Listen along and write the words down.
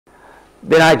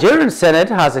The Nigerian Senate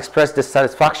has expressed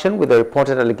dissatisfaction with the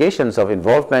reported allegations of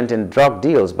involvement in drug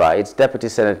deals by its Deputy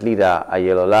Senate leader, Sen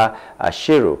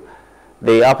Ashiru.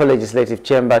 The upper legislative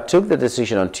chamber took the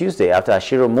decision on Tuesday after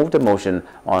Ashiru moved a motion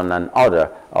on an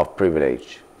order of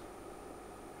privilege.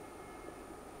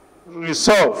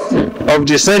 Resolve of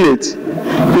the Senate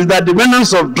is that the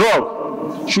menace of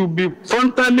drug should be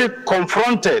frontally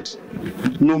confronted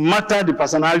no matter the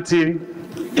personality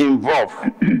involved.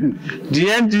 The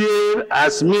NDA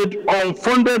has made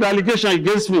unfounded allegations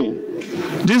against me.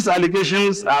 These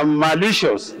allegations are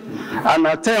malicious, an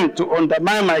attempt to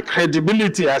undermine my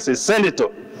credibility as a senator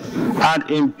and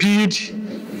impede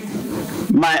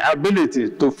my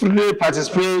ability to freely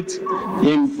participate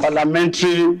in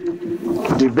parliamentary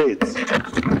debate.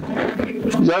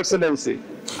 Your Excellency,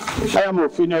 I am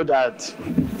of opinion that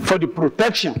for the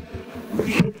protection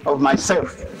of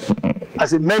myself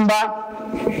as a member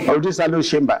of this Honorable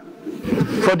Chamber,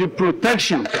 for the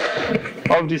protection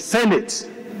of the Senate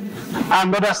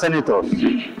and other senators,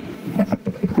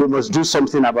 we must do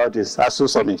something about this as so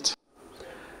summit.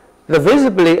 The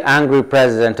visibly angry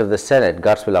president of the Senate,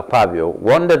 Godswill Akpabio,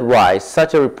 wondered why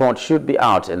such a report should be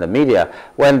out in the media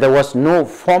when there was no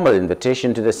formal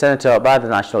invitation to the senator by the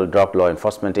National Drug Law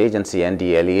Enforcement Agency,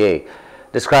 NDLEA.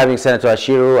 Describing Senator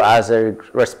Ashiru as a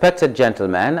respected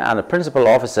gentleman and a principal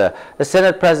officer, the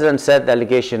Senate president said the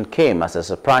allegation came as a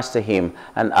surprise to him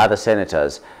and other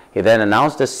senators. He then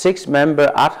announced a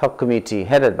 6-member ad hoc committee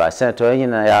headed by Senator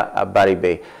Enyinaya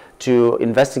Abaribe to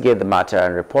investigate the matter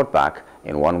and report back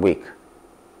in 1 week.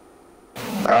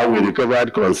 We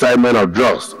recovered consignment of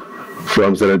drugs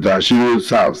from Senator Ashiru's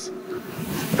house,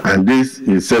 and this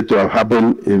is said to have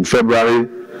happened in February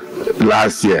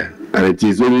last year. And it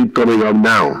is only coming up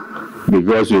now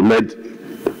because we made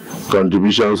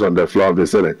contributions on the floor of the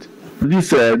Senate. These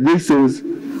things,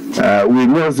 we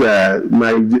must,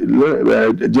 my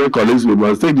dear colleagues, we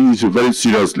must take this issue very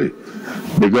seriously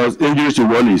because injury to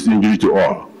one is injury to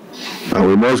all. And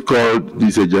we must call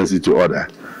this agency to order.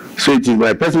 So it is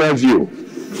my personal view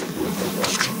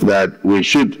that we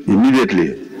should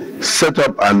immediately set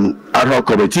up an ad hoc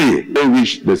committee in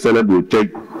which the Senate will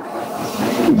take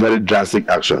very drastic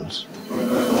actions.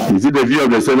 Is it the view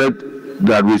of the Senate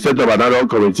that we set up an ad hoc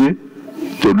committee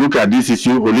to look at this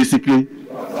issue holistically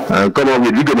and come up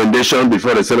with recommendations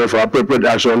before the Senate for appropriate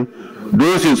action?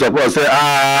 Those in support say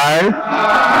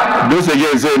aye. Those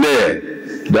against say nay.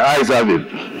 The ayes have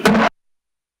it.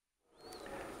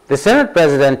 The Senate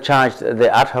president charged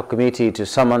the ad hoc committee to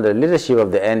summon the leadership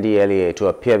of the NDLEA to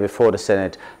appear before the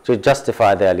Senate to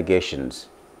justify the allegations.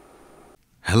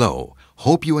 Hello.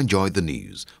 Hope you enjoyed the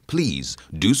news. Please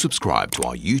do subscribe to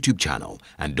our YouTube channel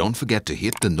and don't forget to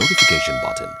hit the notification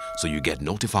button so you get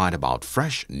notified about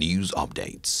fresh news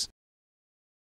updates.